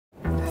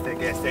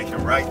gas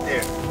station right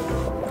there.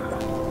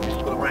 Just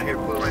pull around here,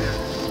 pull around here.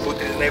 Pull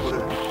through this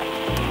neighborhood.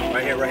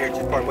 Right here,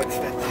 just park with this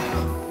fence.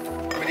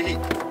 Give me the heat.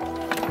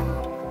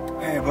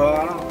 Hey, bro,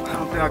 I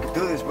don't think I can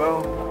do this,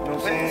 bro. You know what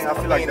I'm saying? I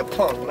feel like a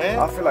punk, man.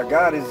 I feel like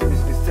God is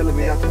telling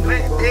me not to do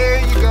it, bro.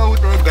 There you go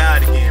with the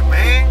God again,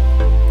 man.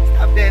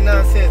 Stop that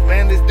nonsense,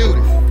 man. Let's do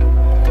this.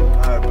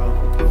 Alright, bro.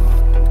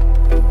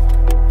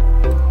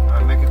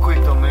 Alright, make it quick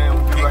though, man.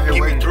 We'll be right here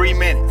Give waiting. me 3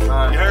 minutes.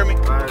 Right. You heard me?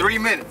 Right. 3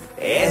 minutes.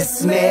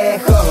 Es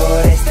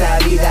mejor esta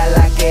vida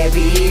la que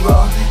vivo,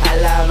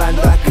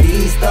 alabando a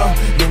Cristo,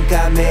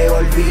 nunca me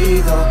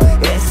olvido.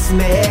 Es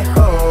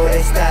mejor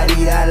esta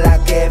vida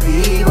la que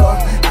vivo,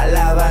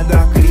 alabando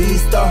a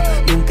Cristo,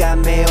 nunca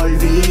me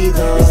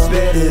olvido. It's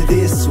better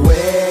this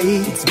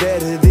way, it's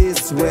better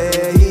this way,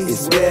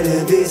 it's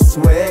better this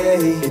way,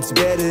 it's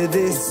better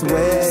this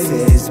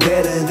way, it's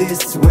better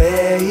this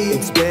way,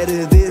 it's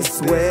better this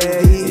way,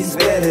 it's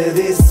better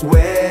this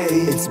way,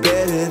 it's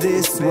better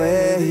this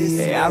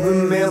way. I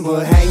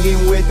remember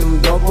hanging with them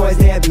dope boys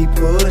that be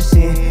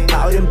pushing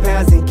all them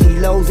pounds and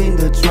kilos in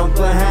the trunk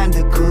behind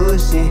the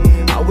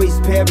cushion. Always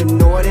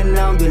paranoid and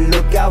on the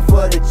lookout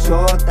for the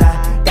chota.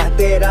 Thought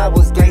that I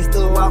was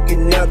gangster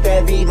walking out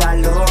that vida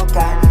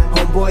loca.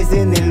 Homeboys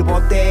in el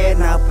bote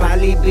and I'll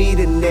probably be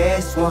the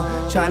next one.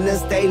 Tryna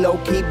stay low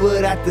key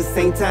but at the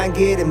same time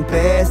getting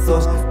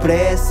pesos.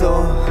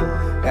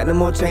 Preso. Got no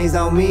more chains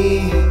on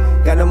me,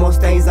 got no more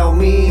stains on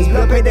me. His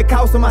blood paid the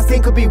cost so my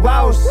sin could be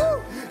washed.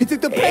 He took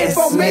the pain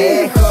for me.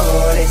 Es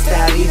mejor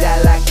esta vida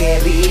la que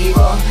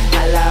vivo,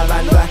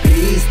 alabando a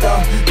Cristo,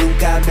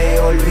 nunca me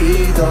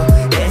olvido.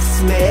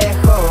 Es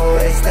mejor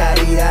esta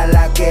vida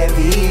la que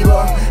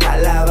vivo,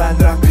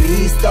 alabando a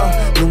Cristo,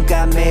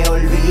 nunca me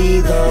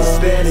olvido. It's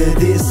better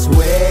this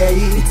way,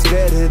 it's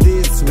better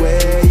this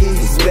way,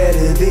 it's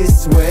better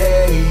this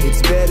way,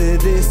 it's better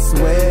this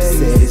way,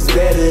 it's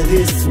better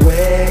this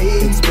way,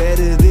 it's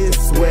better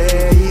this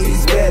way,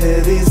 it's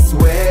better this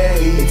way,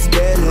 it's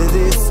better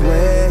this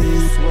way.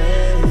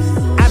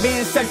 I've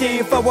been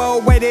searching for a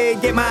way to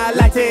get my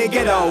life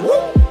together.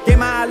 Get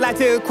my life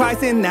to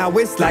Christ and now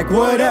it's like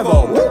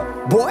whatever.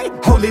 Boy,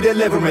 holy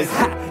deliverance,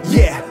 ha,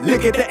 yeah,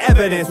 look at the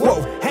evidence.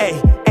 Whoa,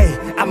 hey,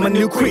 hey, I'm a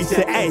new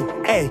creature, hey,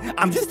 hey,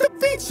 I'm just a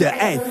feature,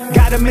 hey.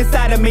 Got him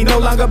inside of me, no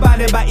longer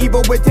bonded by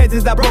evil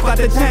intentions. I broke out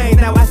the chain,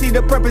 now I see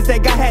the purpose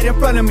that God had in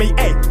front of me,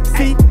 hey.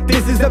 See,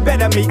 this is the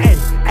better me, hey,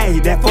 hey.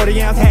 That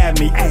 40 ounce had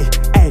me, hey,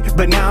 hey.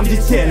 But now I'm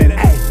just chillin',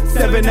 hey.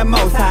 7 the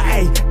most high,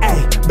 hey,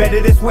 hey.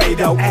 Better this way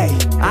though, hey.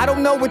 I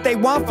don't know what they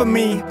want from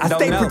me. I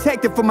stay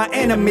protected from my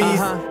enemies.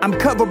 I'm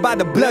covered by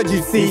the blood,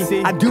 you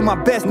see. I do my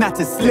best not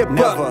to slip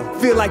up.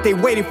 Feel like they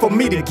waiting for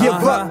me to give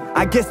up.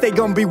 I guess they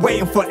gonna be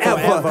waiting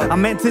forever.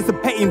 I'm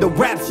anticipating the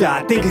rapture.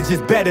 I think it's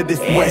just better this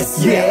way. Es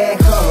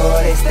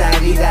mejor esta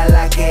vida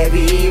la que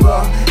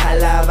vivo,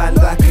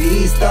 alabando a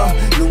Cristo,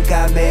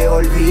 nunca me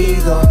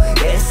olvido.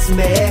 Es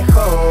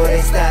mejor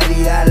esta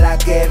vida la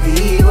que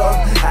vivo,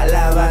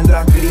 alabando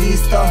a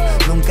Cristo,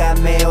 nunca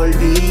me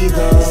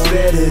olvido. It's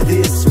better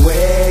this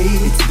way,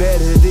 it's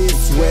better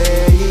this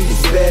way,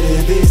 it's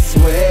better this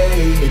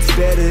way, it's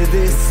better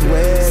this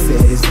way,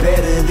 it's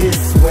better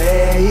this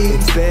way,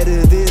 it's better